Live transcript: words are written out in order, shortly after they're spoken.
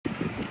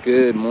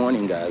Good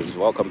morning, guys.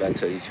 Welcome back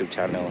to our YouTube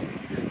channel.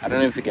 I don't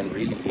know if you can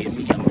really hear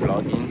me. I'm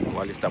vlogging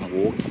whilst I'm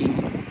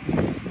walking,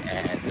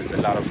 and there's a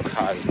lot of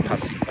cars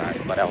passing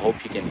by, but I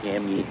hope you can hear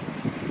me.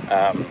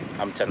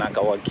 I'm Tanaka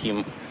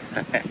Wakim.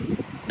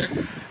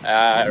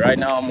 Right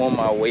now I'm on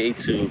my way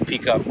to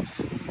pick up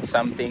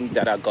something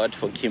that I got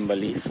for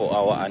Kimberly for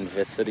our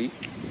anniversary.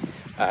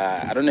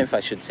 I don't know if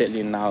I should tell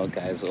you now,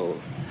 guys,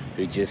 or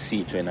you just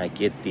see it when I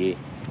get there,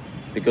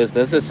 because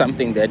this is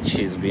something that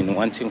she's been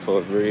wanting for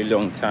a very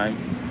long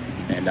time,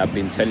 and I've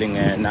been telling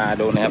her, nah, I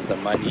don't have the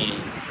money,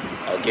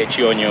 I'll get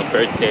you on your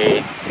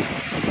birthday.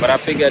 But I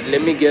figured,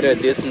 let me get her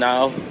this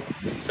now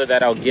so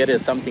that I'll get her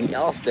something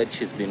else that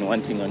she's been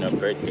wanting on her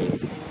birthday.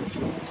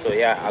 So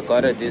yeah, I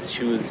got her these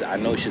shoes. I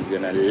know she's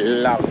gonna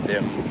love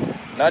them.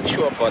 Not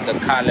sure about the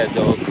color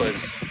though, because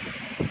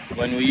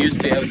when we used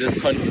to have this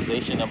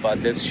conversation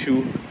about this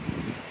shoe,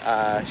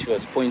 she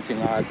was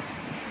pointing out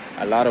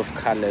a lot of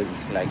colors,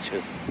 like she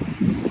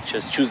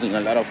was choosing a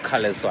lot of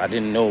colors, so I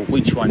didn't know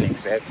which one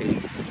exactly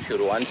she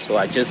would want, so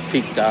I just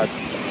picked out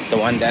the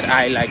one that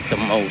I like the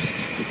most.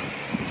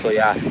 So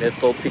yeah, let's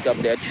go pick up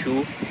that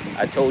shoe.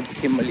 I told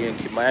Kimberly and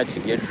Kimaya to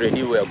get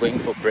ready. We are going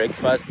for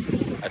breakfast.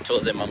 I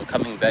told them I'm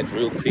coming back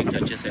real quick. I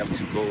just have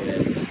to go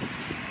and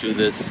do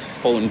this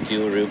phone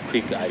deal real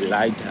quick. I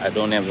lied, I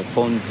don't have a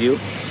phone deal.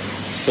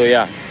 So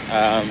yeah,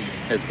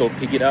 let's go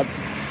pick it up,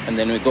 and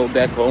then we go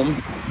back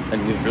home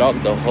and we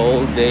vlog the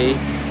whole day,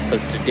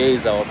 because today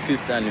is our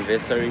 5th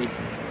anniversary.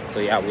 So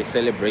yeah, we're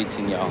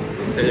celebrating, y'all.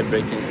 We're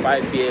celebrating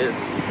 5 years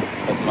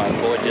of my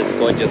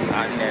gorgeous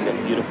aunt and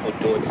a beautiful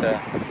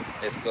daughter.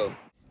 Let's go.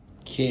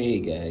 Okay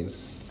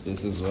guys,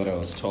 this is what I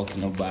was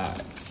talking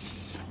about.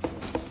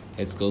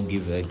 Let's go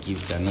give her a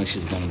gift. I know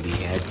she's gonna be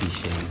happy,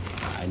 Shane.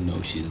 I know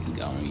she's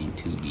going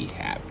to be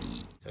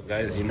happy. So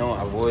guys, you know,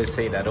 I've always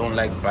said I don't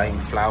like buying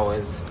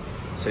flowers.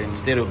 So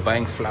instead of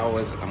buying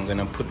flowers, I'm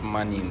gonna put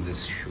money in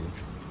this shoe.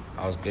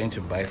 I was going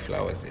to buy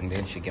flowers, and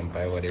then she can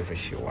buy whatever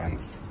she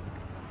wants.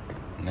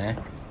 Nah?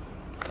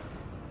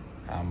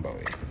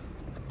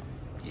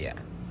 Yeah.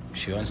 If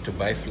she wants to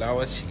buy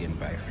flowers, she can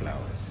buy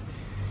flowers.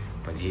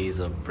 But here's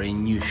a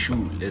brand new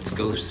shoe. Let's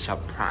go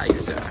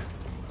surprise her.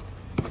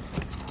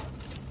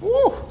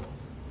 Woo!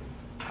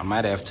 I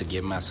might have to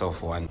get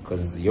myself one,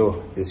 because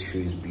yo, this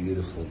shoe is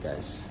beautiful,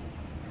 guys.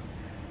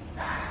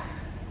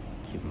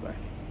 Keep back.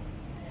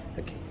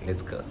 Okay,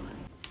 let's go.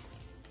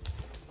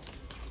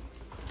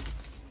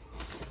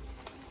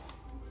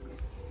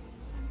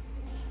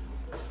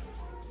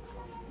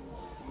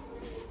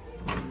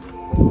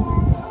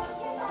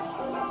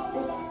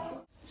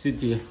 Sit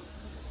here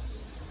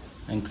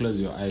and close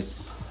your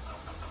eyes.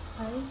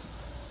 Look,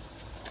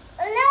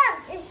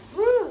 it's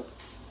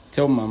boots.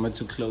 Tell Mama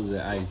to close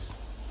her eyes.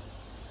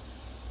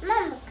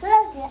 Mama,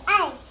 close your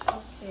eyes.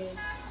 Okay.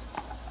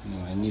 No,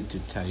 I need to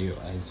tie your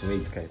eyes.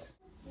 Wait, guys.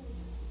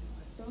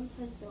 Don't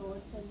touch the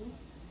water, no?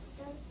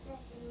 Don't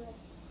touch the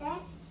water.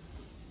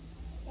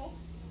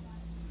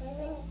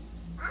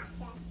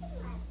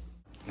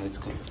 Let's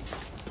go.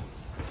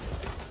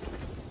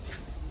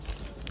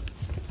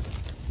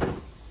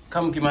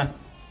 Come, Kima.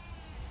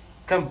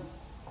 Come.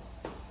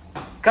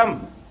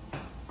 Come.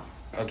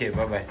 Okay,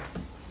 bye-bye.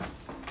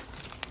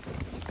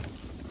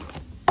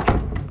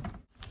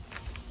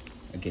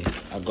 Okay,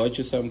 I got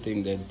you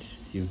something that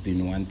you've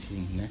been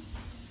wanting, né?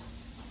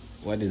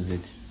 What is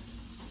it?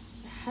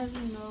 I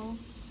don't know.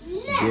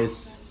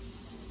 Yes.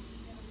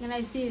 Can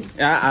I see it?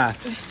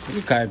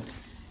 You can't.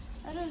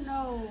 I don't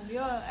know.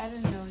 I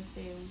don't know,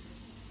 Shane.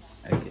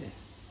 Okay.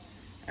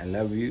 I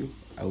love you.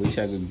 I wish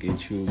I could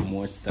get you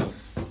more stuff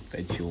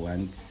that you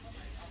want.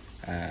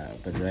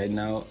 But right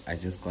now, I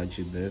just got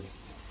you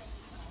this.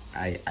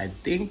 I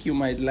think you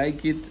might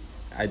like it.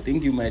 I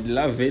think you might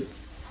love it.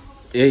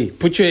 Hey,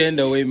 put your hand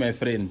away, my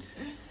friend.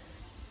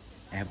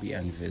 Happy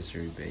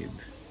anniversary, babe.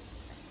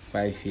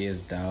 5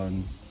 years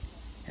down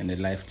and a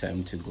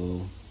lifetime to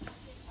go.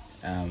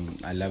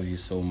 I love you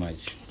so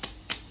much.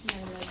 I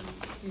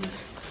love you too.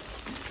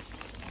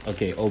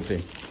 Okay,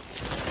 open.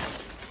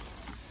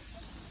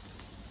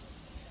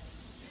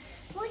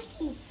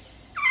 Put it.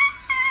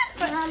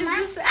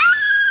 Mama.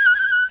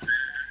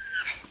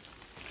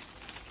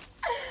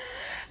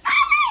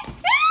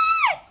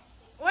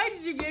 Why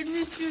did you get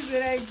me shoes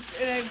when I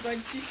got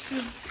you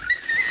shoes?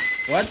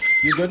 What?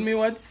 You got me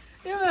what?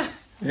 Yeah.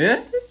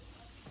 Yeah?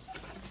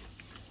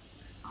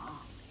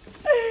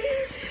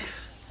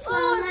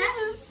 Oh, this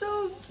is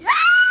so cute.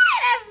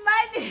 That's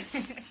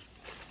money.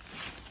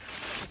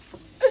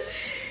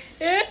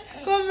 Eh?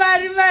 Come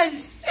on, man.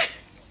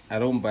 I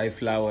don't buy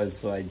flowers,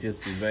 so I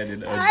just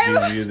decided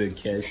I'll give you the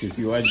cash. If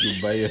you want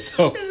to buy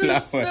yourself This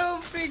flowers. is so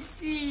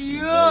pretty.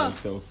 Buy Yo.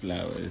 yourself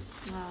flowers.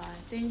 Ah,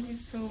 thank you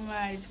so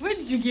much. Where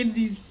did you get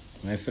these?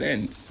 My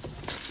friend,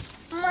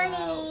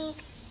 Money.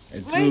 a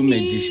true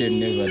magician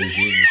never reveals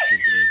a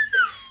secret.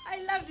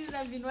 I love these.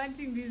 I've been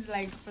wanting these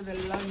like for the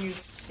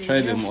longest. Shit. Try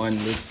them on,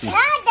 let's see.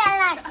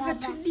 I got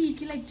too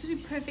leaky, like too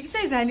perfect.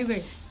 Size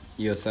anyway.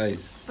 Your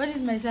size. What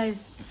is my size?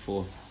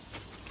 4.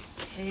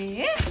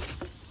 Hey.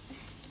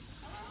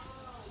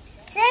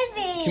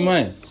 Seven. Come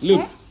on,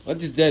 look.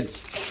 What is that?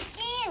 It's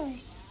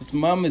It's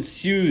Mama's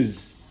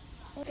shoes.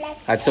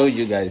 I told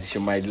you guys she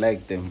might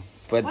like them.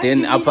 But What then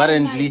do you mean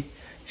apparently like?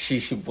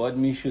 she bought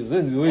me shoes.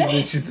 What's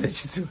the shoes that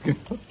she took?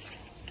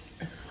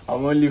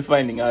 I'm only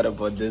finding out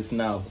about this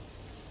now.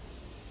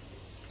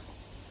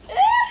 I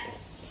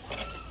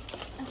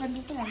wonder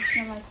if I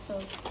smell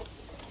myself.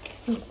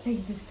 Look,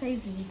 like the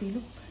size of it, they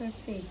look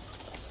perfect.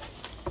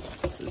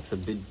 It's a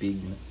bit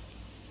big. No?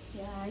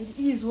 Yeah, it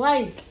is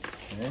wide.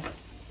 Yeah?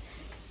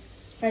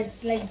 But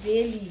it's like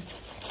barely.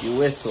 You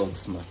wear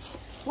socks, mas.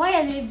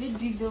 Why are they a bit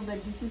big though?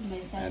 But this is my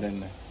size. I don't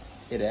know.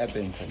 It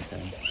happens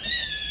sometimes.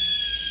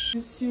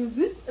 These shoes,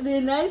 are they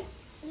nice?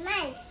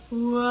 Nice.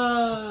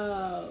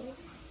 Wow.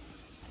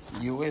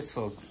 You wear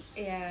socks.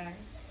 Yeah.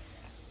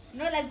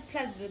 No, like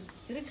plus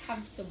it's really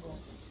comfortable.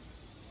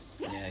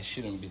 Yeah, it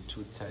shouldn't be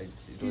too tight.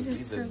 It This was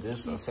is either so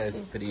this or cute.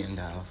 size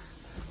 3.5.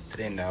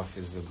 3.5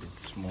 is a bit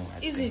small. I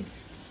Is think.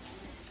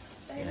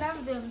 it? I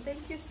love them.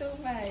 Thank you so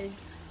much.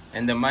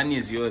 And the money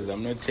is yours.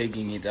 I'm not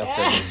taking it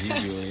after the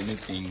video or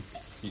anything.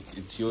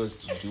 It's yours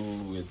to do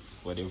with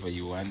whatever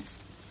you want.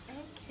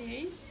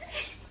 Okay.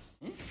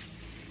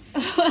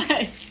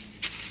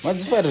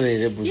 What's for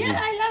Yeah,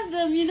 I love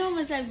them. You know,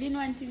 must I've been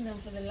wanting them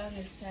for the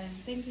longest time.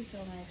 Thank you so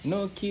much.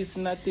 No kiss,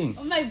 nothing.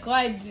 Oh my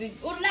God.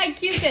 Like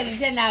kiss and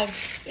turn out.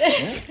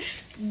 Kiss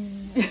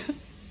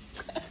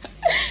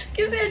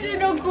and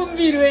no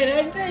kumbirwe.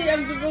 I tell you,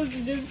 I'm supposed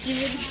to just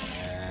give it.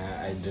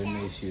 I don't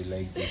know if you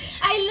like this.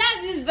 I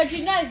love this, but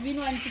you know I've been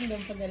wanting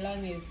them for the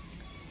longest.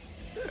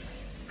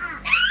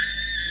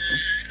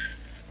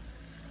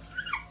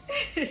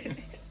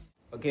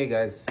 Okay,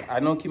 guys. I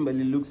know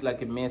Kimberly looks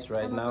like a mess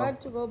right I'm now. about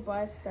to go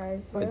bath,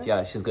 guys. But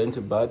yeah, she's going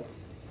to bath.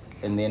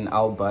 And then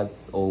I'll bath,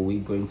 or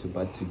we're going to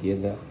bath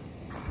together.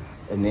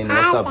 And then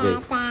what's up,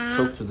 babe?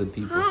 Talk to the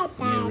people.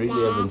 You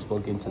really haven't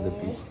spoken to the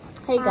people.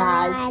 Hey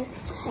guys,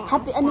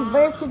 happy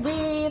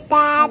anniversary!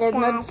 I did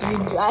not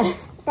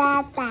rejoice.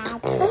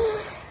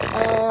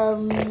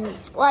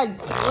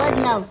 What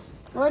now?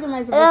 What am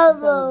I supposed to tell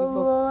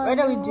people? What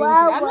are we doing today?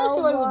 I'm not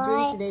sure what we're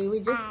doing today.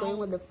 We're just going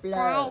with the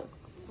flow.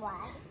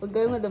 We're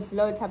going with the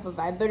flow type of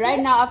vibe. But right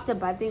now, after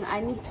bathing, I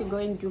need to go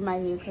and do my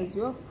hair because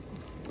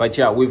But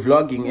yeah, we're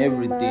vlogging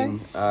everything.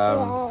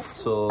 So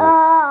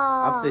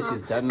after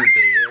she's done with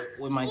the hair,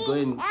 we might go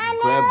and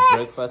grab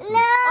breakfast with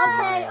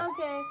Kimaya.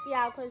 okay,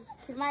 yeah, because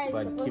Kimaya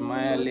But is supposed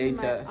Kimaya to go later,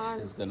 to my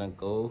aunt's. she's gonna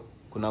go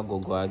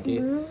Kunagogoage,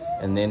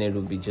 and then it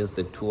will be just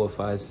the two of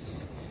us.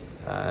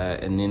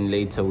 And then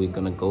later we're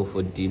gonna go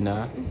for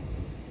dinner,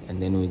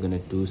 and then we're gonna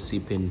do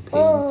sip and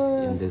paint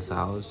in this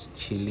house,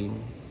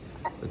 chilling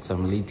with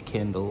some lit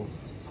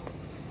candles,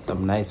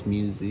 some nice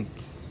music.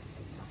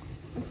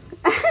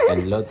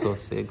 And lots of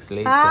sex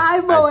later. Hi,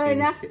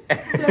 Moana.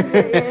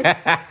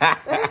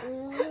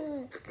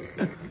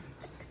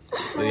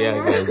 So yeah,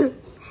 guys.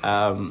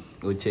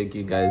 We'll check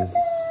you guys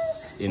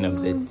in a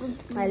bit.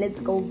 Alright, let's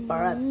go,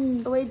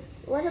 Bharat. Wait,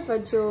 what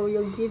about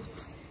your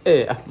gifts?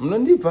 Hey, I'm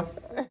not deeper.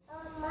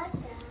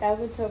 I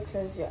will talk,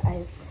 close your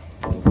eyes.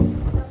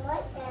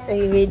 Are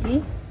you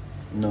ready?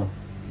 No.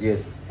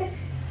 Yes.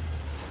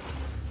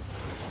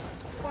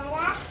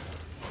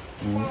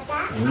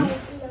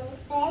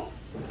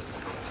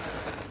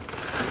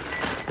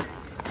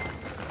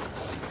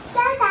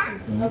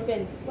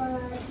 Open.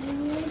 What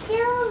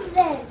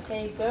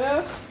There you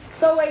go.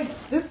 So wait,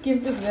 this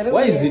gift is very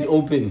Why weird. is it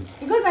open?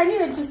 Because I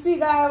needed to see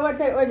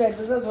what I ordered.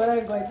 This is what I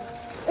got.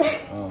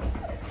 Oh.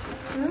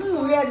 This is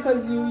weird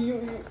because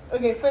you.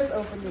 Okay, first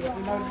open it. You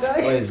know,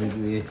 Why is it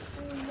weird?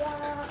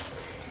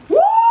 Woo!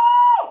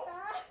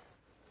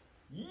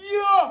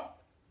 Yo!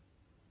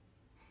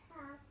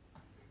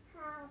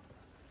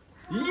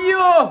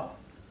 Yo!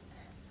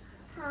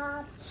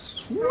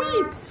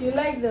 Sweet! You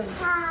like them?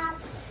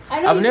 I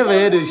know I've you never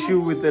sound- had a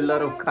shoe with a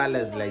lot of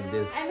colors like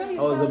this. I know you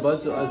I was sound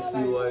about to so ask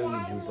you why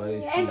would you buy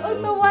a shoe. And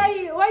also,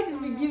 why did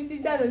we give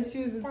each other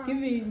shoes? It's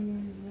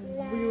giving.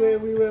 We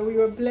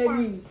were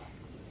planning.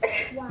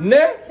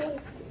 Ne?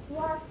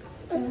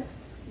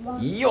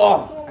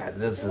 Yo!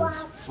 This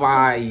is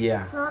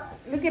fire.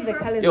 Look at the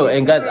colors. Yo, they're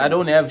and guys, I different.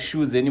 don't have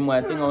shoes anymore.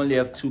 I think I only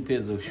have 2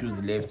 pairs of shoes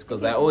left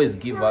because I always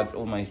give out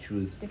all my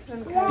shoes.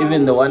 Different colors.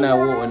 Even the one I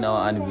wore on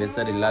our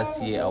anniversary last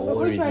year, I wore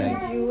Which it one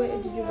like did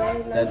you buy?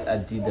 Last?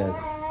 that's Adidas.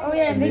 Oh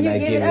yeah, and then then you I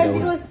gave gave it, it and it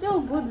away. was still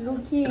good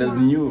looking. It was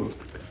new.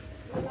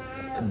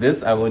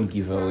 This I won't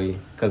give away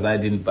because I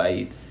didn't buy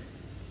it.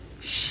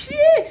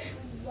 Sheesh.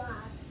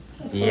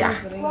 Yeah.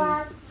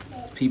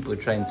 It's people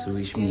trying to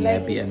wish me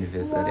like happy it?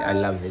 anniversary. I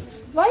love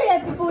it. Why are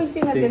people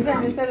wishing us Thank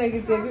happy anniversary like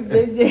it's happy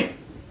birthday?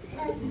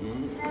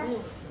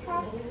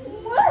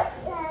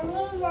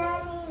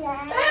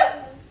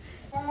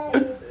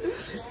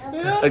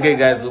 Okay,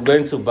 guys, we're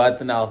going to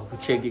bath now. We'll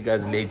check you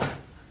guys later.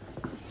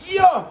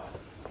 Yo,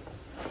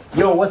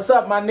 what's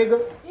up, my nigga?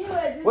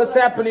 What's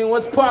happening?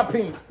 What's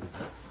popping?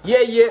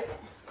 Yeah.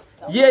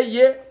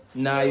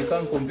 Nah, you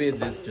can't compare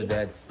this to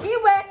that.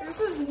 Anyway, this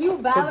is New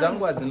Balance.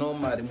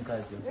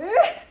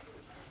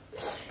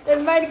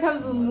 And mine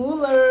comes with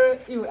Muller.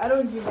 Ew, I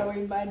don't give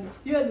away money.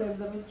 You are the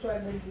one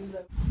trying to do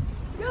that.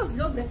 You have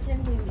vlogged the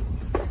channel.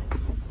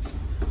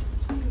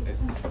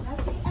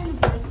 Happy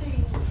anniversary.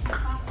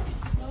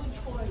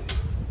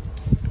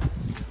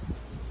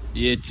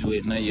 Yet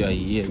when you are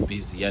here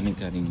busy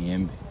yanikaring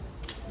hembe.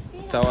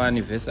 It's our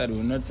anniversary,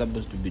 we're not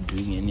supposed to be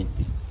doing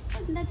anything.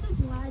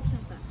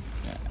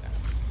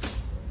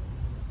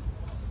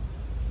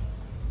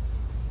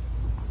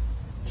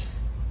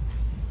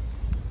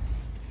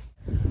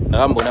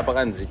 Ndakambona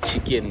pakanzi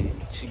chicken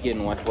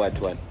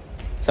what.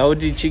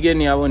 Sauti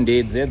chicken yavo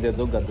ndedzedze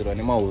dzogadzirwa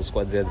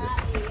nemahuswa dzedze.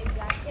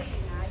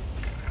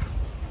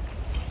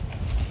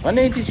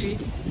 Vanoiti chi?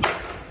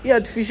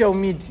 Artificial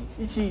meat.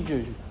 Ichi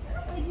icho.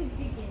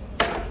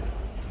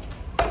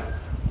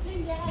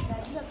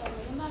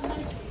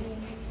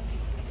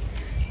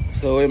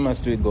 So where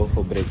must we go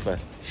for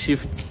breakfast?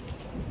 Shift.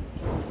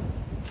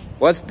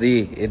 What's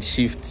there at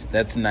Shift?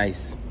 That's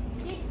nice.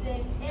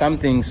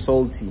 Something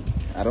salty.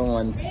 I don't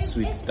want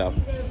sweet stuff.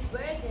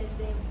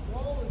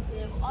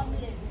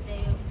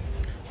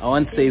 I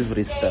want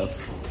savory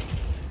stuff.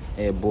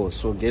 Hey, boss,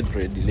 so get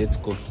ready. Let's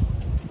go.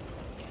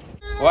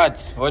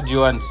 What? What do you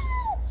want?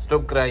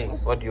 Stop crying.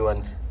 What do you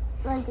want?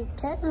 Want to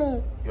carry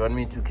me? You want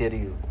me to carry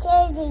you?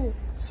 Carry you.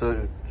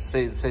 So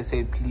say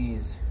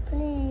please.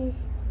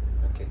 Please.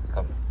 Okay,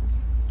 come.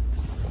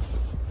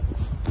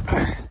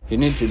 You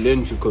need to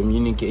learn to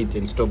communicate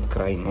and stop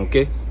crying,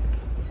 okay?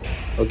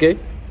 Okay?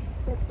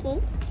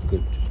 Okay.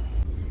 Good.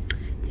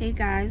 Hey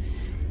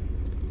guys.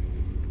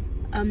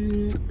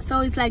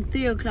 So it's like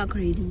 3 o'clock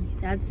already.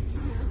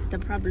 That's the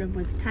problem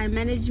with time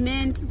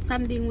management. It's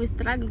something we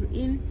struggle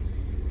in.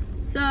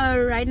 So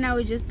right now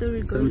we just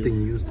do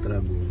something you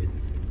struggle with.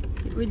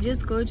 We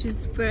just go to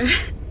Spur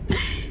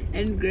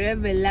and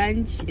grab a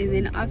lunch, and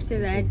then after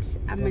that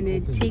I'm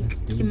gonna take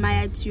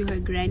Kimaya to her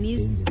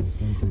granny's,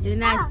 and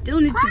then I still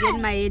need to get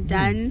my hair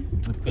done.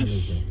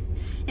 Ish.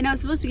 And I was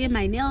supposed to get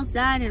my nails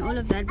done and all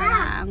of that, but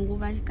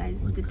guys,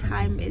 the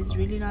time is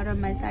really not on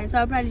my side, so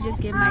I'll probably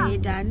just get my hair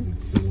done.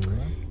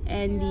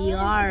 And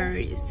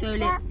so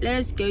let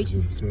us go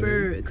to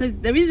Spur, because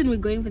the reason we're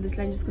going for this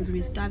lunch is because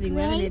we're starving.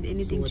 We haven't had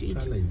anything to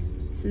eat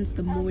since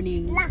the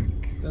morning.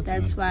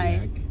 That's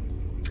why.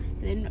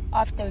 And then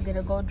after we're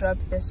gonna go drop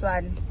this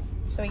one,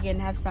 so we can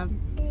have some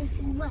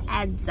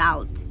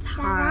adult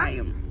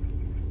time.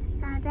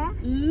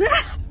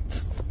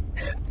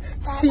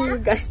 See you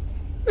guys.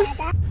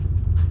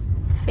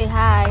 Say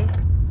hi.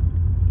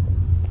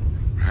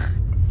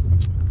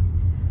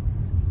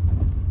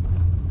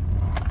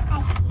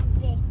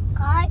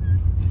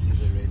 You see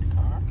the red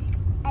car?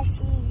 I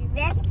see the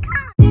red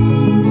car.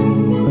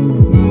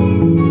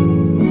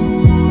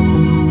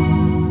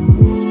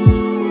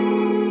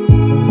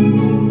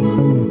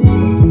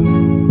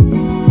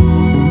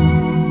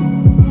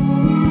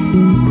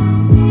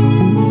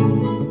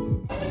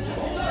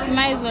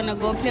 Kimaya's gonna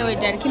go play with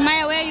Dad.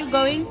 Kimaya, where are you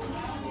going?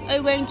 Are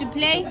you going to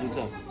play?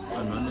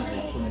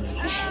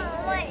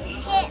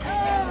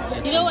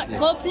 You know what?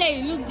 Go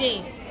play. Look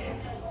there.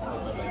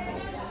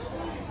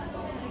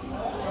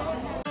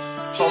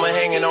 Homa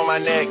hanging on my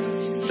neck.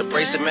 The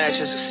bracelet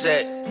matches a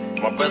set.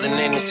 My brother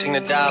name is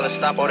Tina Dollar.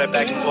 Stop all that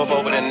back and forth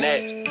over the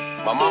net.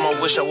 My mama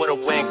wish I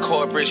would've went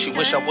corporate. She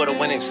wish I would've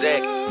went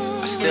exec.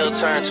 I still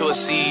turn to a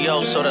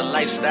CEO, so the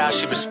lifestyle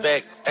she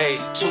respect. Hey,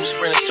 2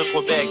 sprinters to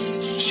Quebec.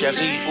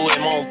 Cherie ou et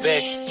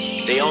Montbec.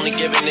 They only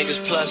giving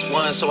niggas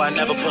 +1, so I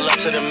never pull up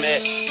to the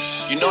Met.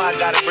 You know I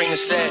gotta bring the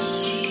set.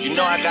 You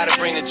know I gotta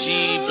bring the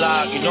G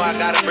block. You know I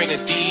gotta bring the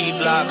D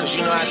block. Cause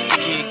you know how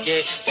sticky it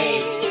get.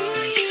 Hey.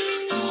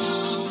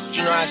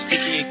 You know how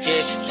sticky it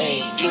get.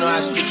 Hey. You know how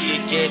sticky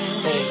it get.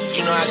 Hey.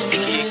 You know how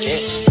sticky it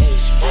get. Hey.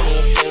 She want me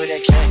to play with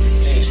that cat.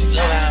 Hey. She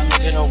love how I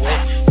make it away.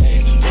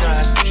 Hey. You know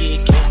how sticky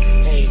it get.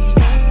 Hey.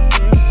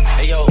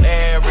 Hey yo,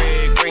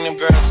 Eric, bring them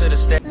girls to the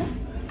step.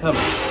 Come,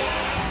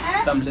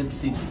 let's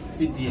sit.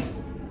 Sit here.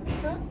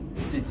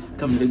 Sit.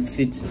 Come, let's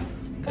sit.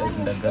 Guys,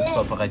 in the guts,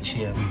 Papa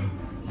chair.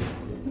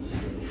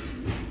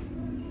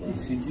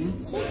 Sitting.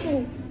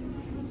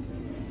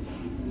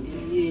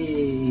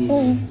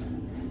 Yeah.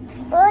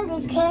 On the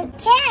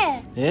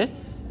chair. Eh?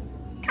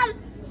 Come.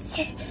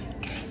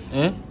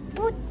 Eh?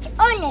 Put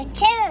on the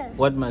chair.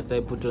 What must I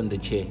put on the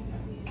chair?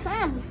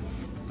 Come.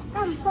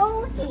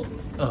 Hold it.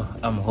 Oh,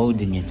 I'm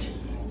holding it.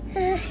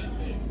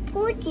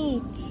 Put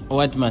it.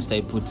 What must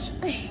I put?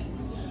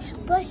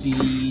 Put.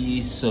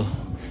 See, so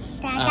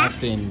Dada.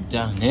 up and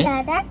down, eh?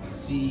 Dada.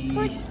 See,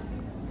 Put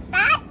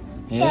that.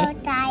 yeah,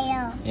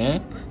 Crocodile. yeah,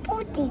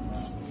 Put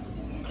it.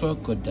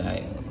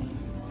 crocodile.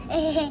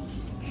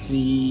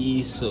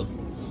 See, so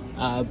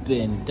up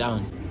and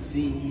down.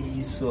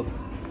 See, so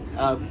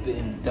up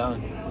and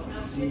down.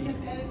 See,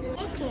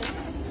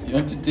 you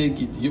want to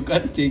take it? You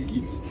can't take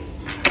it.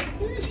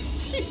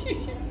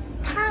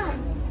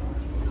 Come.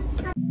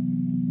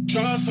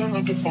 Just hung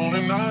up the phone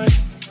at night.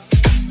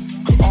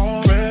 Could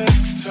already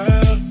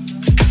tell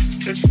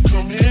that you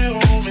come here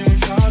home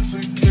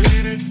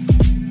intoxicated.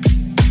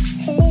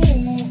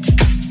 Ooh,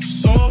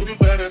 so you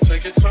better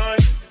take your time.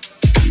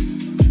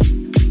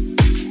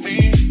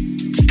 Me,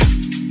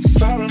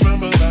 'cause I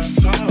remember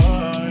last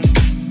time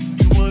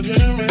you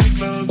wouldn't make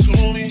love to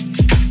me.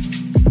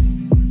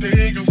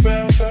 Then you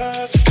fell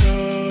fast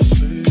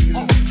asleep.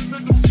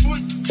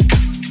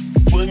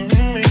 Wouldn't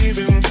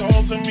even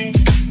talk to me.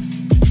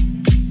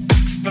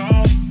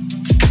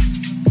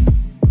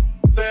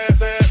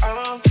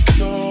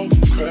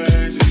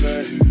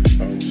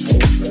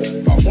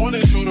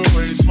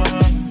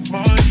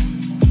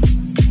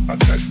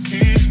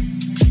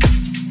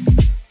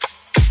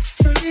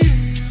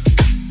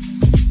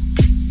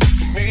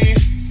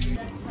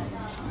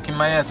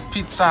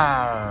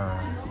 Pizza.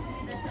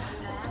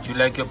 Do you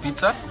like your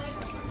pizza?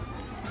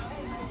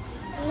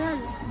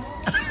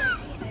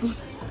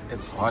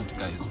 It's hot,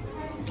 guys.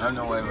 I don't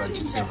know why but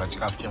she said but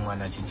capture one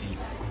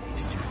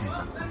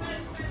pizza.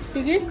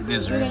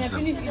 This we're room gonna is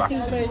finish eating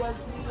busting.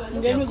 first,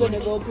 and then we're gonna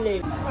go play.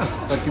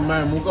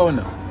 Takimai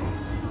mukaona.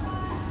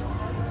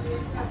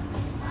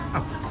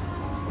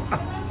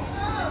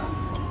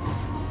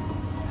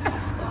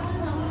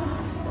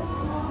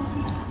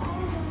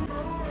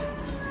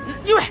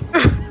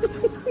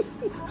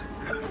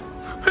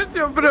 What's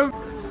your problem?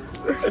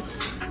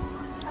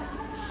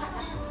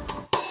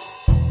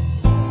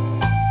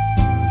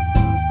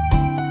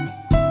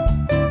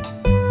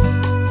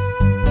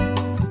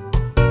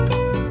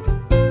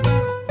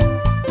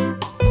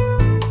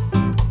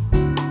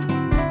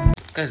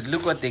 Guys,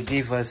 look what they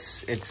gave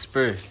us at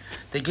Spur.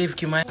 They gave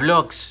Kimai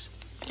blocks.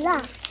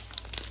 Look.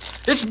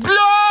 It's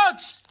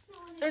blocks!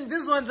 And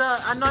these ones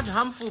are not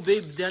harmful,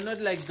 babe. They're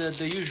not like the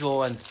usual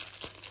ones.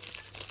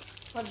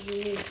 What do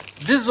you mean?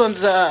 These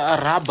ones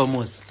are rubber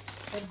most.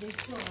 But they're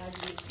so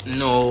ugly.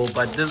 No,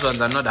 but these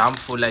ones are not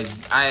harmful. Like,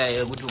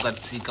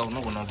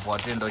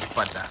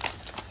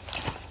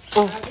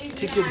 oh,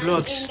 take your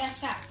blocks.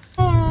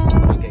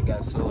 Okay,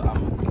 guys, so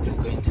I'm quickly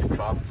going to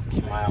drop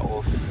Kimaya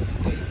off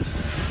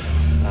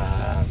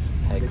at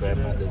her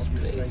grandmother's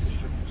place.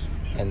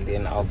 And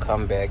then I'll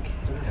come back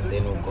and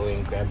then we'll go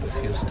and grab a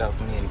few stuff,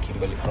 me and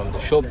Kimberly, from the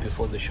shop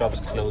before the shops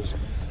close.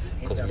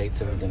 Because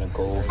later we're going to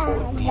go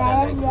for dinner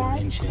like we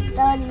mentioned.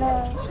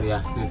 So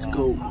yeah, let's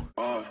go.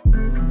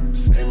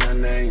 Say my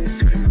name,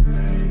 say my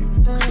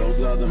name. Cause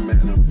those other men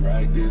are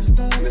practice.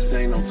 This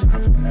ain't no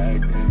time for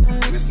acting.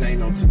 This ain't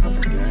no time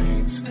for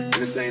games.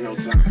 This ain't no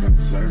time for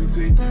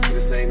uncertainty.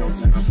 This ain't no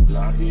time for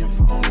blocking your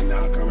phone and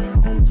not coming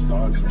home and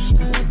starting some shit.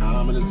 When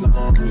I'm in the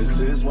zone, this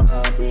is what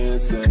I've been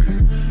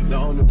saying.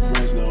 No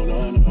difference, no.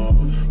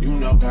 You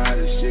know how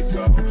this shit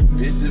go.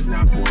 This is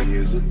not 4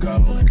 years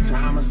ago.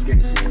 Time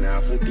escapes me now.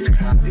 Forget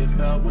how it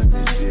felt when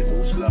this shit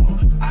moves slow.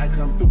 I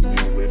come through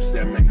new whips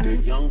that make a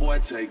young boy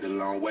take the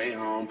long way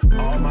home.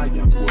 All my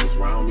young boys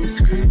round me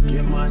scream,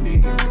 get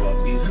money and fuck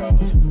these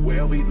hoes.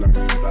 Where we learn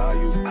these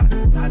values,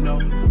 I know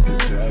what to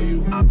tell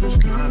you. I'm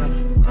just trying to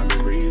find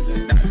a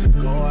reason not to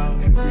go out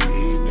every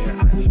evening.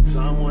 I need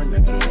someone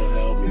that will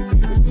help me.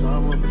 There's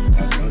someone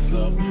besides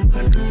myself.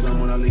 I need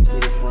someone I leave through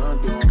the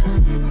front door.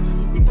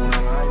 We wanna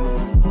hide no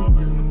more.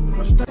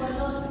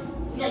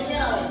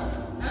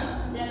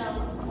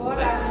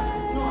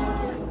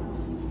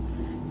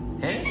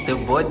 The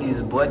body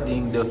is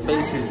bodying, the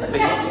face is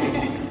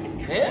facing.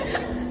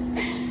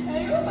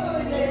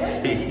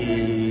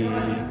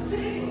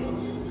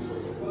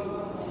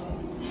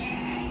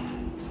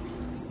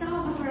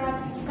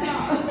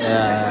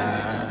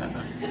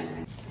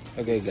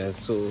 Okay guys,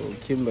 so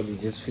Kimberly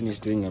just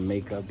finished doing her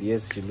makeup.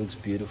 Yes, she looks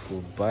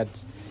beautiful, but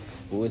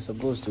we were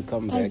supposed to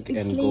come back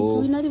and late. go.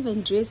 We're not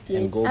even dressed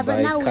yet. And go But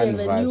buy now we have a new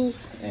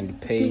canvas and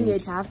paint. thing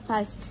at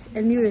 1:30.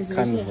 A new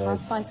reservation at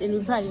Canvas. 1:30, and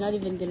we're probably not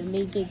even gonna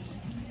make it.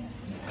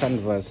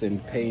 Canvas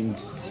and paint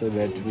so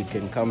that we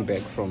can come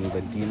back from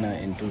the dinner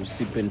and do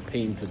sip and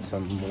paint with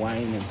some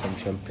wine and some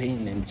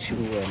champagne and chill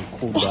and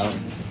cool down.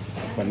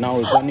 But now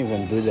we can't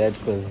even do that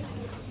because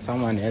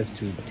someone has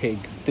to take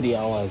 3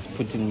 hours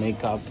putting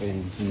makeup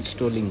and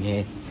installing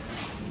hair.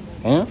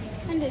 Huh?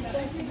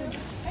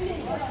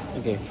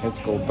 Okay, let's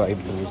go buy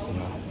booze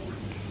now.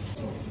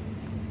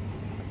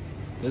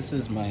 This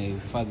is my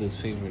father's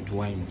favorite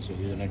wine, so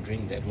we're gonna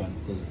drink that one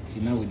because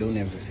now we don't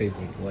have a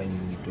favorite wine.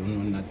 We don't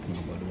know nothing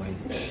about wine.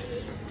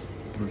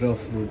 Raw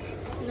fruit.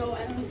 No,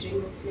 I don't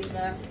drink this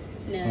flavor.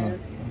 No. Oh,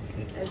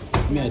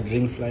 okay. Me, I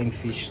drink flying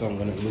fish, so I'm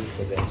gonna look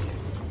for that.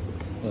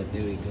 Oh,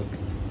 there we go.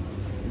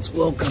 It's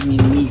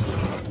welcoming me.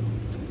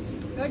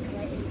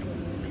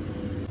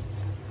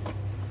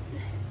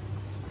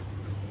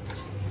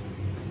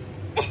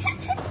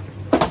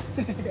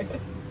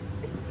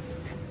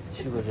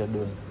 See what you're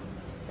doing.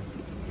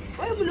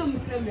 Why you don't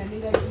film me? I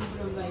think I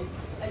provide.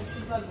 I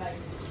supervise.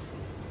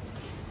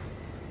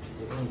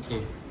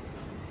 Okay.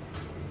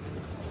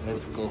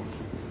 Let's go.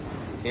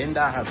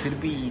 Enda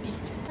Filipidi.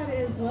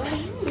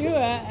 You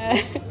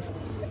are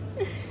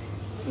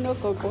no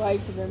cocoa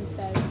white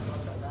themselves.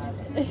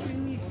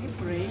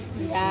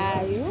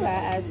 Yeah, you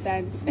are a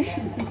son.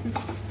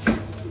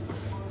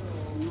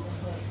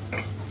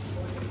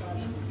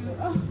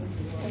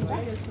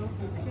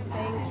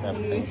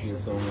 Thank you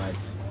so much.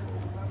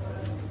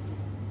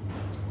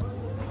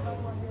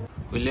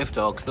 We left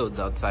our clothes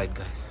outside,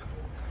 guys.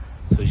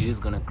 So she's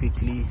gonna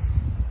quickly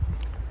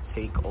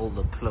take all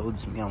the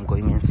clothes. Me, I'm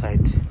going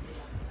inside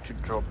to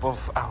drop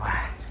off our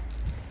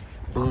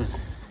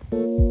booze.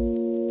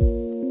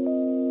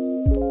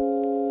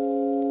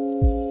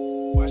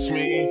 Watch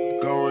me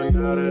going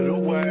out of the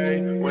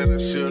way when I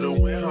should've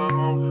went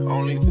home.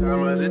 Only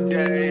time of the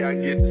day I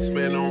get to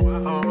spend on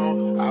my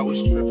own. I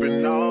was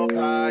tripping off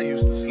high,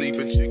 used to sleep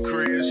at your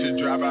crib. Should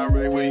drive out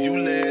right where you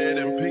live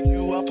and pick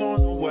you up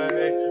on the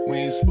way. We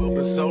ain't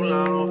spoken so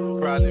long,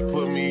 probably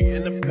put me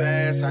in the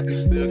past. I can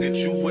still get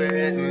you wet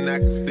and I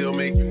can still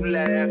make you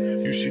laugh.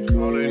 You should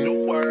call in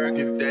to work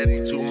if that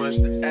ain't too much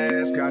to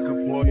ask. I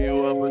could pour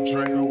you up a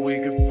drink and we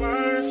could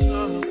burn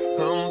some.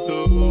 Come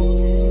through,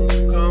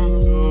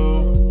 come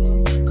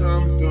through,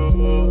 come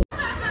through.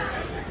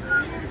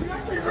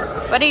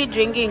 What are you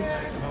drinking?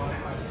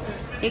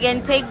 You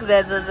can take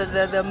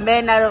the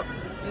men out of...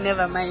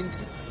 Never mind.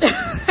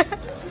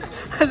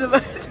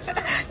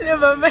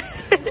 Never mind.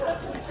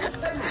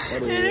 I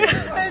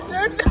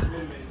don't know.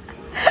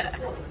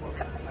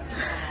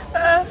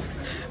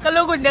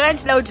 Kaloku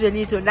ndakandila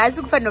ujenito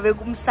nasi kufana nobe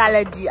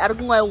kumsalad ari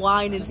kumwa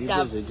wine and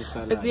stuff,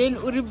 but then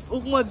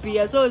ukumwa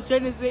beer. So I was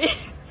trying to say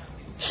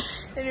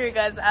anyway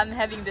guys, I'm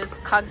having this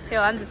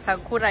cocktail and the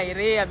sakura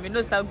ire. I mean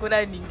no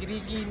sakura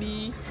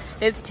ningirigini.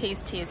 Let's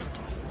taste.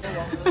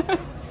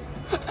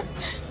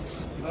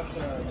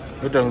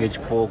 You don't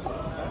get pork.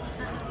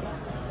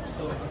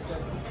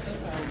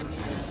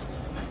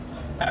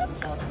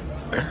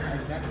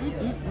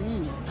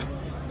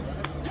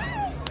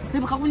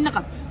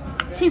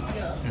 Taste.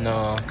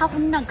 No.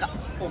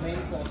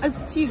 It's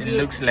too good. It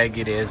looks like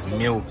it has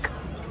milk.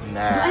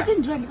 Nah. I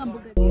didn't drink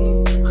hamburger.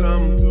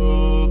 Come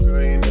through,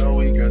 girl, you know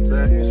we got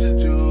things to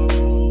do.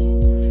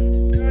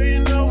 Girl, you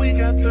know we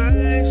got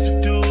things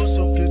to do.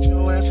 So get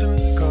your ass in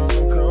the car,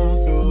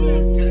 come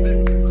through.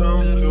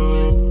 Come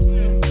through,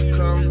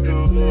 come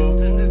through,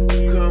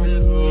 come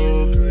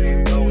through. Girl, you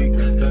know we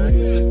got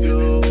things to do.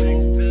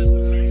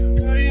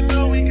 Girl, you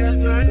know we got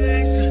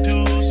things to do.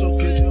 So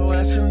get your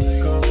ass in the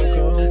car,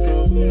 come through.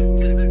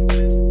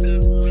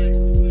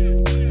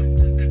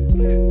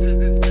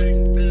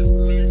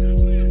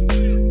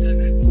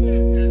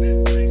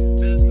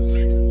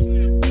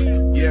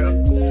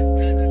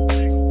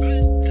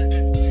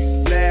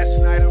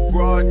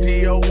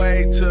 DOA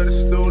to the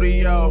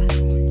studio.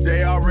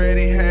 They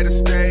already had a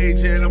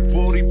stage and a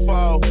booty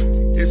pole.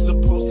 It's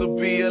supposed to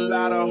be a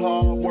lot of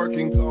hard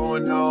working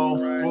going on.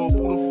 But who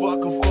the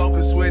fuck can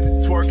focus with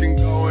this twerking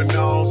going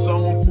on?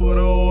 Someone put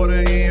an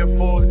order in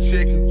for a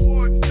chicken.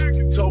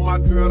 Told my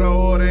girl to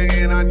order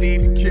in, I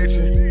need the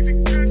kitchen.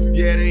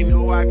 Yeah, they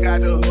know I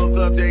got the hook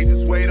up. They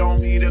just wait on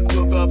me to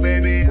cook up,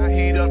 baby. I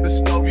heat up the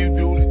stove, you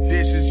do the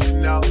dishes, you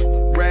know.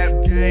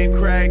 Rap game,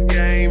 crack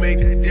game,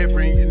 ain't that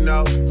different, you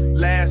know.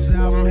 Last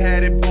album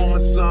had it booming,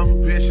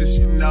 something vicious,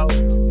 you know.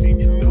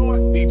 And you know I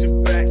need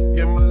you back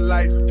in my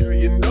life. Girl,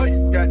 you know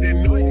you got that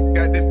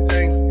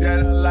thing that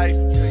I like.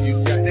 Girl,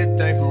 you got that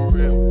thing for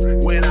real.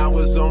 When I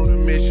was on the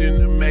mission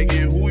to make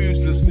it, who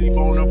used to sleep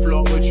on the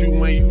floor with you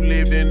when you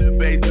lived in the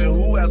basement?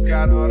 Who else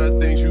got all the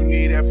things you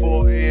need at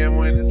 4 a.m.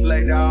 when it's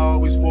late? I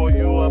always pour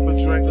you up a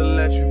drink to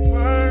let you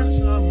burn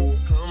something.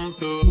 Come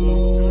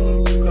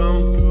through, come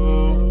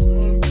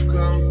through,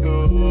 come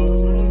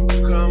through,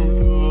 come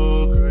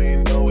through. Girl, you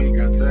know we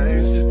got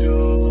things to do.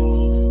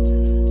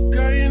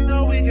 Girl, you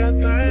know we got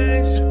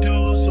things to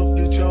do. So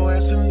get your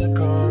ass in the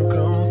car,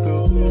 come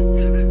through,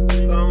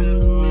 come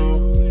through,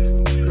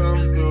 come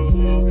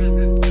through,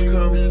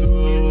 come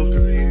through.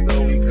 Girl, you know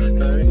we got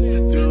things to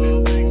do.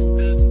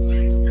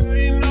 Girl,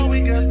 you know we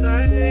got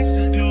things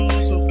to do.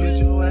 So get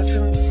your ass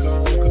in the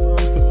car, come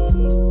through.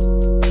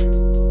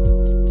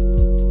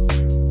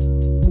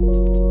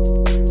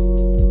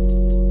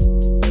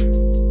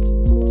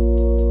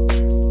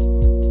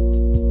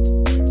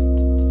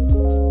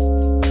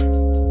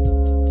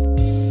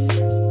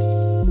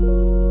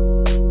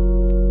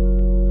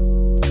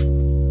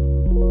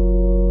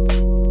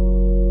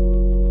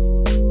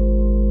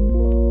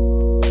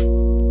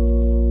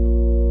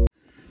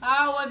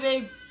 Ah,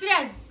 babe.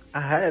 Serious? I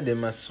hired a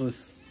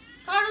masseuse.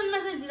 So I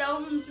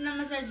don't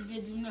massage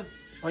bed, you know.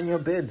 On your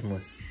bed,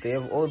 Mos. They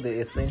have all the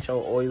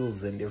essential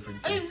oils and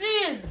everything. Are you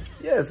serious?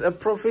 Yes, a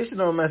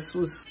professional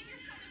masseuse.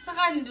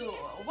 Sakando,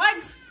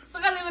 what?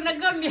 Sakando when I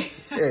come here.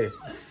 Hey,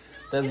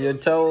 does your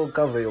towel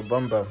cover your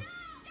bum bum?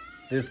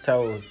 These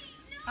towels.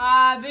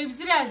 Ah, babe,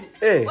 serious?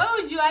 Hey. Why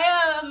would you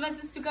hire a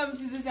masseuse to come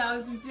to this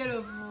house instead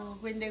of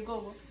when they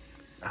go?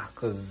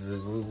 Because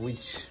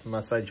which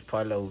massage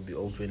parlor will be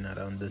open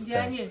around this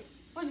time? Yeah.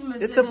 What's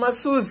massage? It's a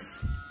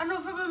masseuse. I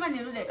know for my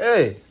money, right?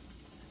 Hey,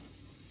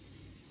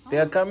 they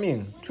are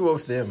coming. 2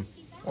 of them.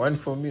 One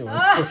for me, one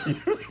for you.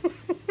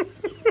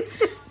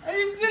 Are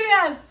you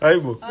serious?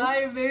 Aibo.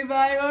 Hi, babe.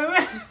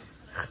 Hi,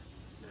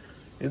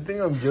 You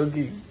think I'm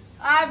joking?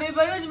 ah, babe.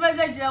 I don't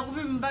massage. I could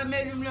be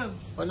married.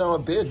 On our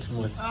bed,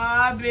 Mos.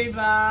 Ah, babe.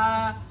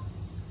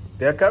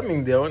 They are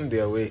coming. They are on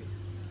their way.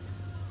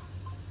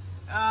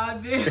 Ah,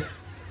 babe.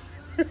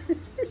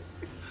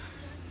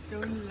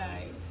 Don't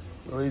lie.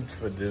 Wait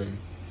for them.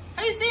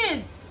 Are you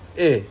serious?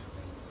 Hey,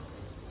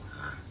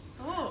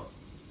 Oh.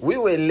 we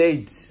were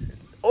late.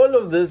 All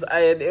of this, I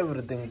had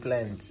everything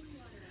planned.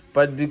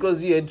 But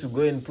because you had to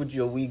go and put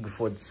your wig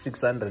for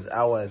 600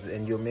 hours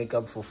and your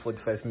makeup for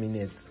 45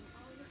 minutes,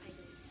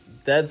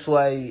 that's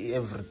why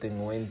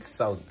everything went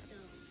south.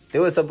 They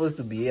were supposed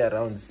to be here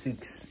around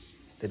 6.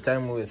 The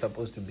time we were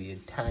supposed to be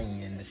at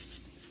Tang and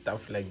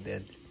stuff like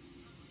that.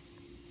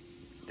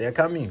 They're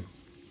coming.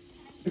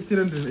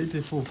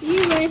 384.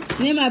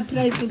 Name my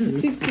price for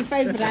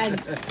 65 rand.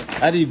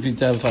 How do you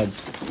prepare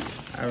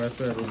fats? I was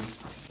sorry.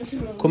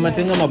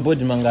 Kumatenga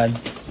mabodi mangani.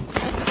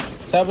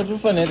 Sabe tu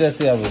fanele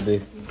si avo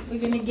babe. We're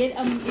gonna get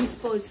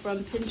inspo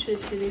from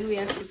Pinterest and then we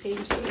have to paint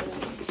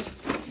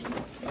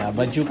it.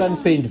 But you can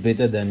paint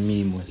better than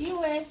me, Mos. You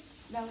were.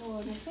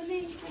 Oh,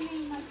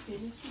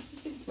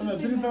 no,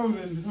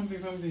 3,000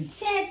 something.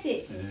 Chat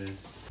it.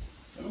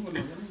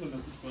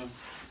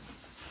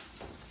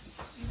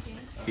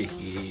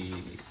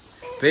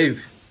 Babe.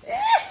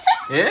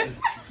 Yeah?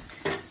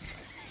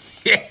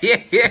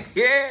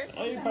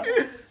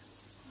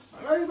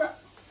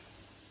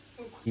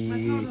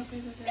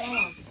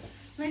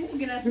 Man, you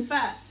get a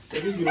spa. Yeah?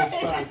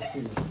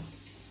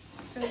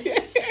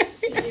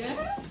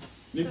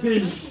 The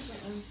paint.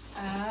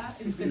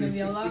 It's gonna be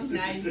a long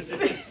night.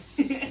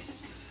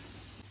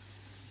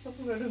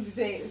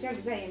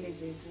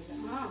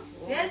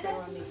 Yes?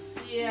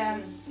 Yeah.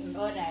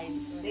 Alright.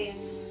 Then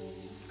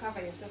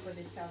cover yourself with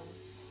this towel.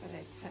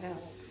 Alright,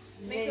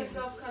 Make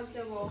yourself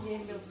comfortable. You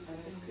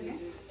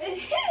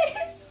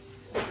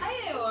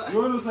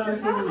want to say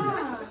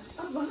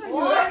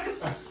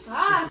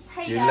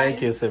Do you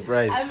like your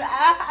surprise?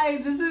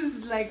 This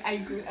is like I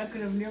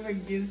could have never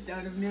guessed. I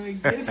would have never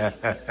guessed.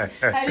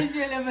 I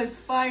literally have a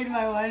spa in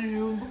my one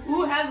room.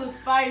 Who has a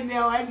spa in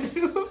their one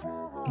room?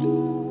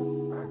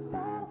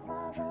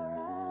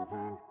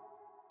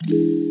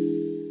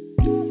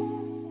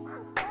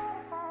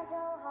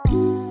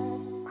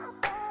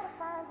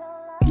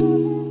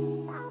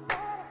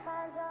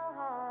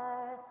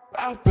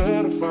 I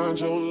better find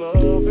your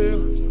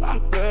loving. I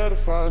better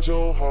find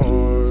your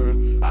heart.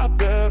 I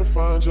better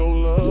find your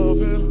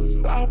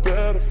loving. I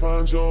better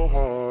find your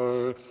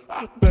heart.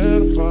 I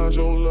better find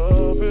your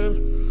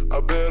loving. I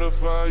better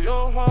find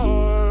your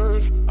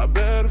heart. I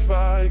bet if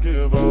I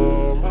give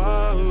all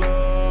my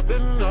love,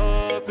 then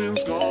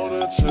nothing's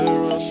gonna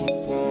tear us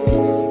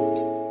apart.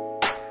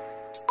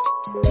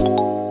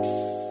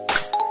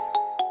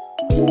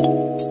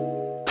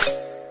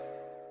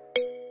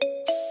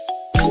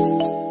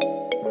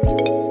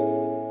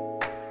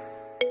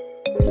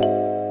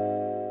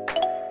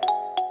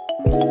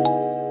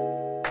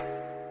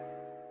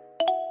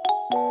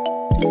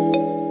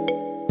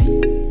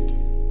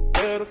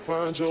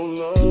 Find your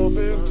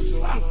loving,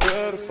 I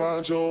better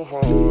find your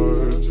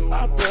heart.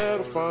 I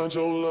better find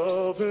your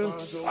loving,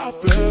 I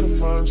better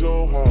find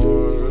your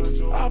heart.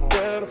 I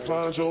better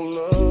find your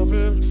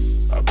loving,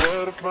 I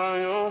better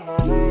find your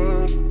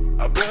heart.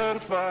 I better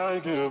if I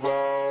give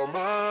all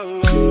my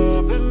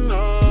love, then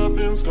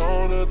nothing's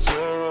gonna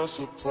tear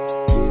us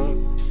apart.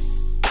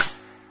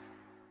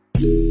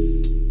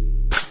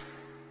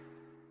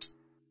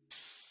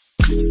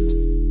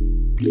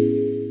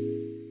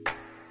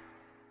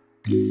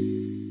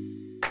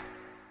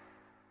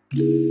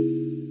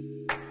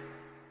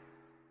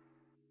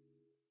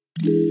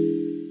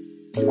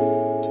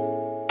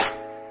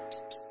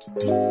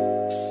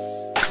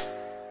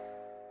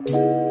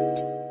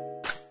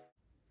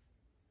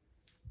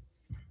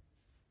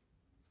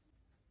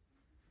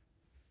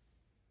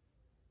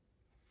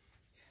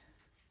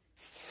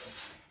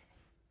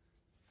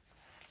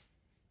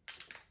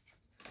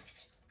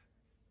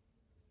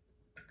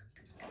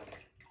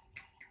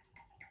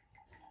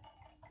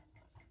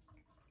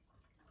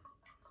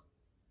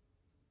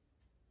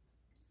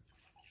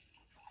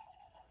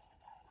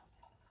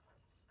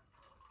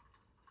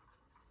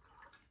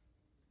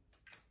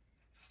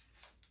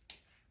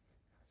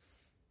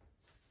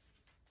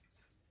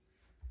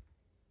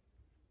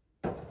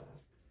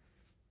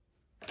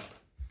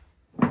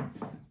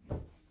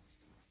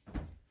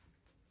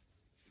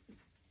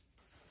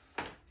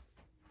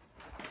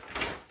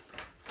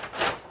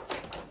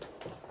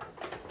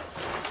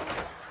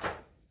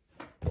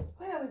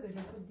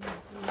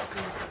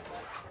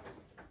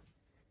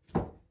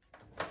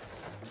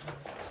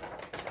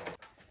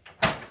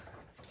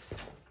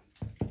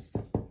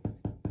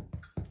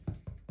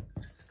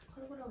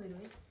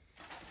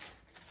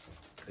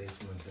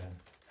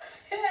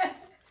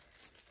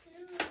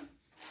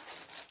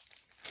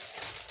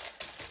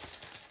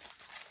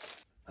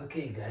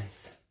 Okay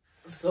guys,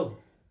 so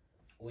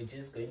we're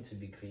just going to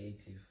be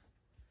creative.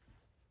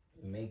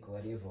 We make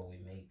whatever we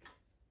make.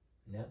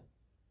 No?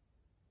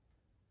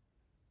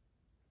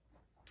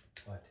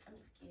 What? I'm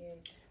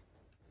scared.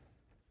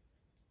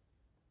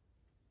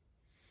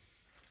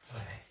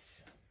 Alright.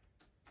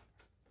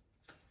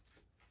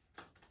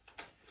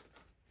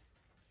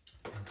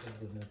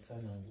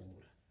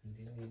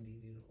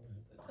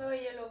 Oh,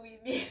 yellow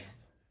weedy.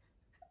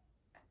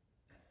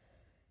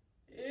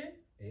 Eh?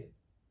 Eh?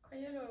 Oh,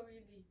 yellow weedy.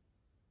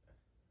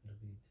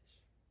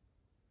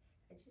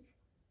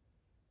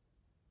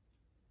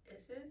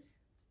 Is this?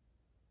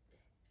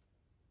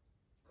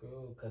 Go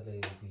color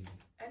your baby.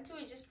 Until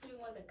we're just putting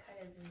all the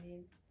colors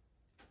in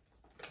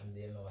And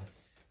then what?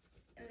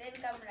 and then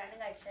come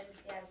running at Shani's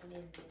hair and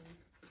then.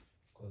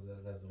 Because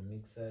there's a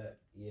mixer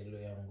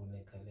yellow yangu ne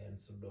color and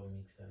sudo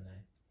mixer na.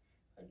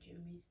 What do you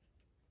mean?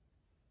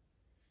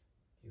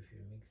 If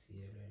you mix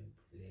yellow and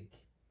black,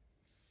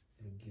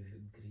 it'll give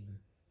you green.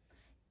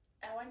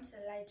 I want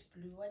a light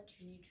blue. What do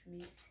you need to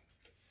make?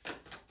 I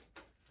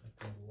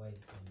think white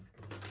and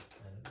green.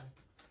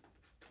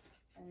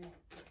 I don't know.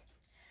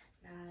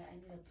 Nah, I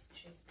need a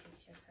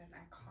picture, son.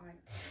 I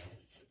can't.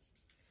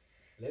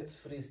 Let's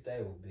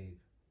freestyle, babe.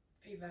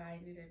 Babe, I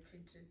need a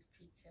Pinterest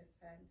picture,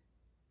 son.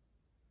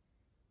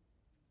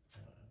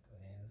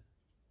 Okay.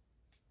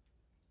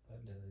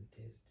 What does it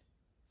taste?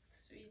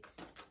 Sweet.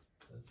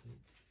 So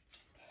sweet.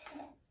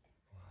 Wow.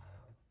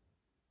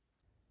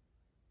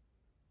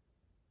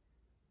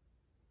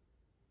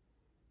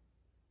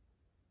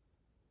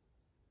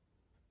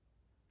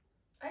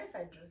 What if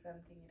I draw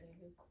something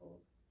really cool?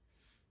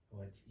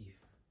 What if?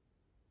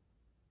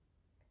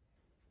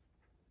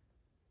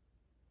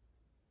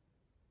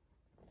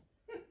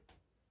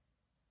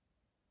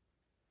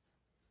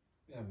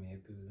 I'm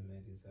happy with my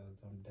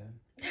results. I'm done.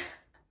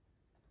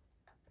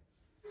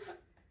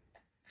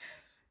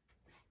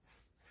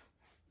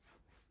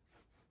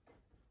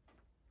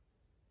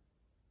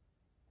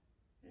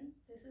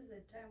 This is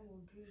the time we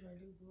would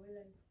usually go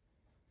live.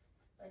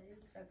 But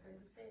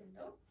Instagram said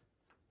no.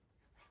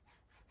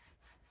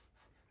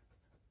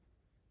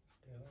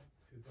 Yeah,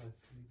 people are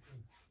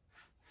sleeping.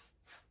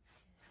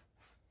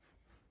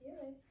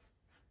 Yeah.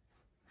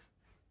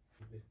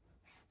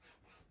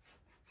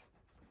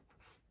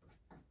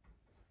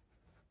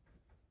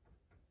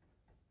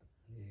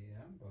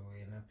 Yeah, but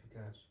we're not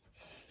Picasso.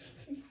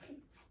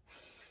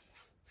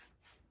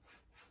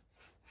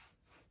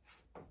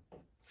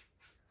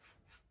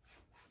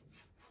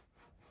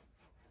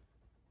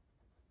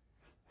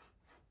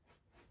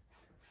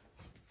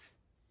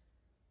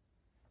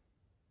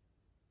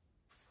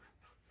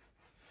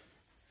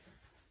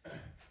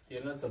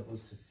 You're not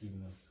supposed to see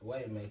yours. Why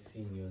am I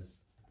seeing yours?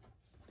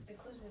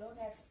 Because we don't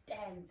have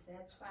stands,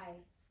 that's why.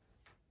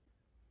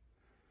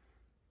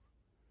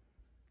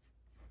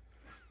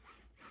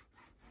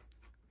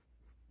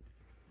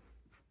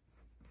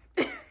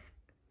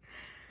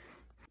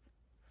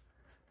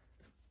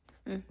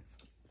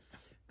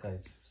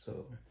 Guys,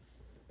 so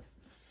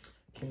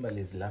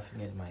Kimberly is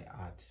laughing at my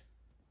art.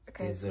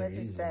 Guys, There's a what is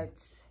reason that?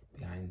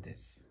 behind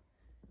this?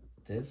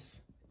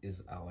 This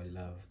is our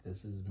love.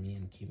 This is me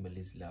and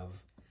Kimberly's love.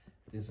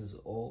 This is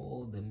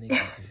all the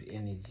negative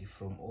energy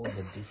from all the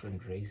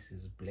different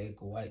races, black,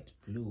 white,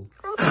 blue,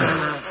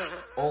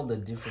 all the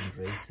different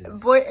races.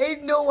 Boy,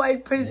 ain't no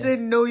white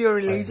person know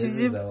your But this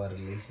is relationship. our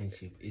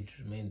relationship. It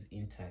remains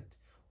intact.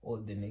 All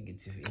the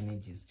negative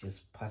energy is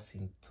just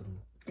passing through,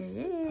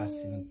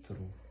 passing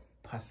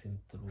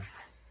through.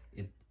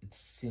 It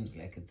seems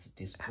like it's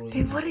destroying.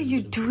 Babe, what it are a you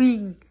little bit,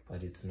 doing?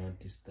 but it's not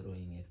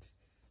destroying it.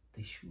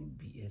 There should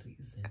be a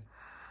reason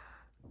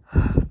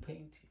for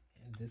painting,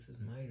 and this is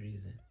my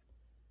reason.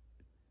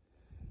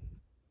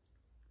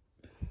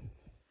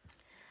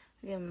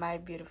 Look at my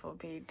beautiful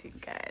painting,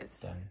 guys.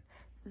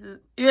 Done.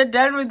 You're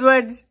done with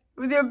what?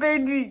 With your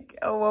painting?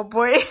 Oh,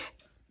 boy.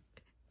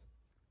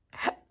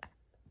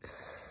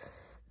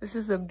 This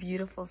is the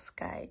beautiful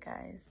sky,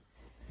 guys.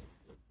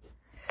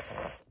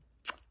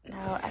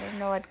 Now, I don't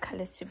know what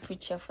colors to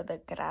put here for the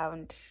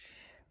ground.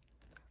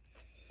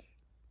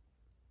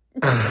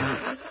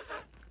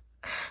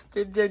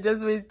 Babe, they're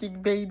just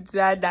wasting paint,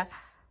 Zana.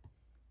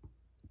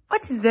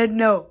 What is that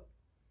now?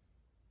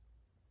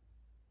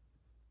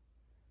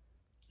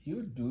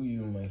 You do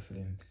you, my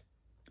friend.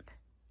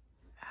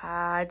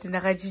 Ah,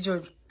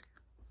 Tinakachijo.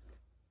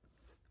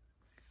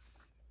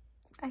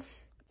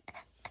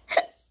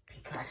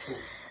 Picasso.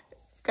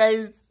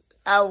 Guys,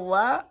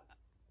 awa.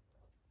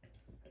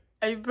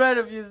 Are you proud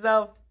of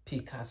yourself?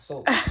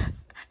 Picasso.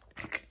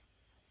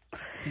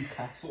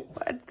 Picasso.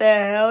 What the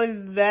hell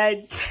is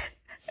that?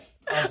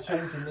 I was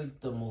trying to make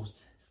the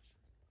most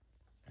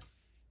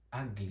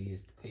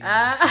ugliest painting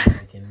Ah.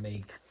 I can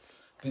make.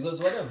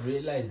 Because what I've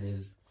realized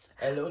is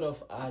a lot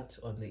of art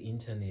on the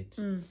internet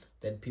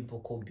that people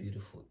call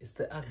beautiful. It's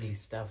the ugly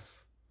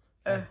stuff.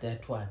 Like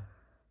that one.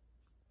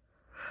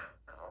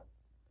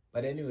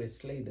 But anyway,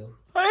 slay though.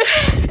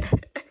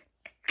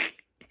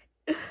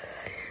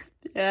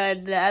 Yeah,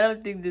 I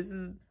don't think this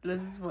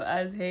is for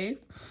us, hey?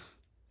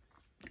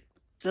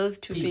 Those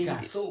two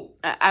Picasso.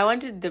 I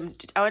wanted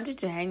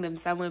to hang them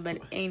somewhere, but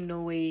ain't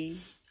no way.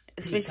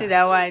 Especially Picasso.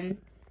 that one.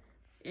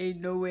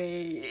 Ain't no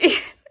way.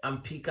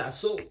 I'm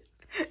Picasso.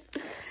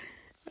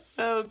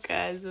 Oh,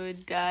 guys, we're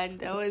done.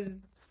 That was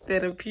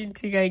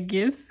therapeutic, I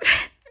guess.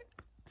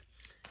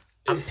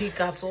 I'm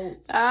Picasso.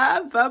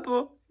 Ah,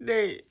 Papa. No.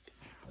 Wait,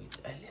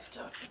 I left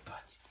out the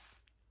part.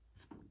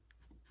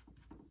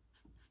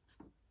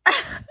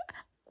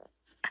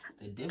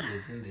 The devil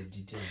is in the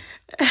details.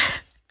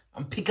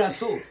 I'm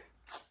Picasso.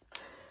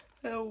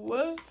 Oh,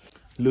 what?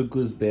 Look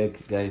who's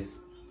back, guys.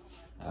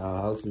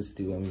 Our house is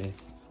still a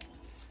mess.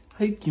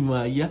 Hi,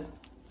 Kimaya.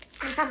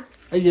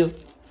 Hello.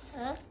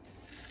 Huh?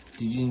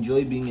 Did you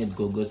enjoy being at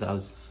Gogo's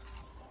house?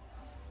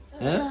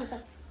 Huh?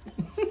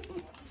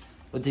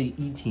 What are you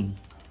eating?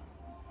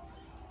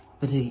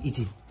 What are you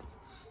eating?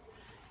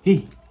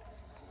 Hey.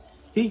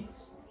 Hey.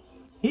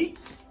 Hey.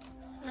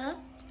 Huh?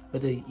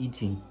 What are you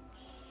eating?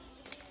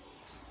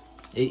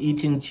 Are you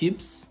eating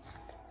chips?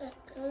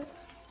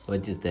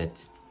 What is that?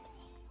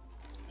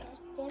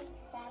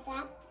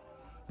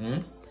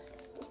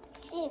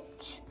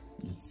 Chips.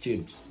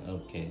 Chips.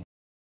 Okay.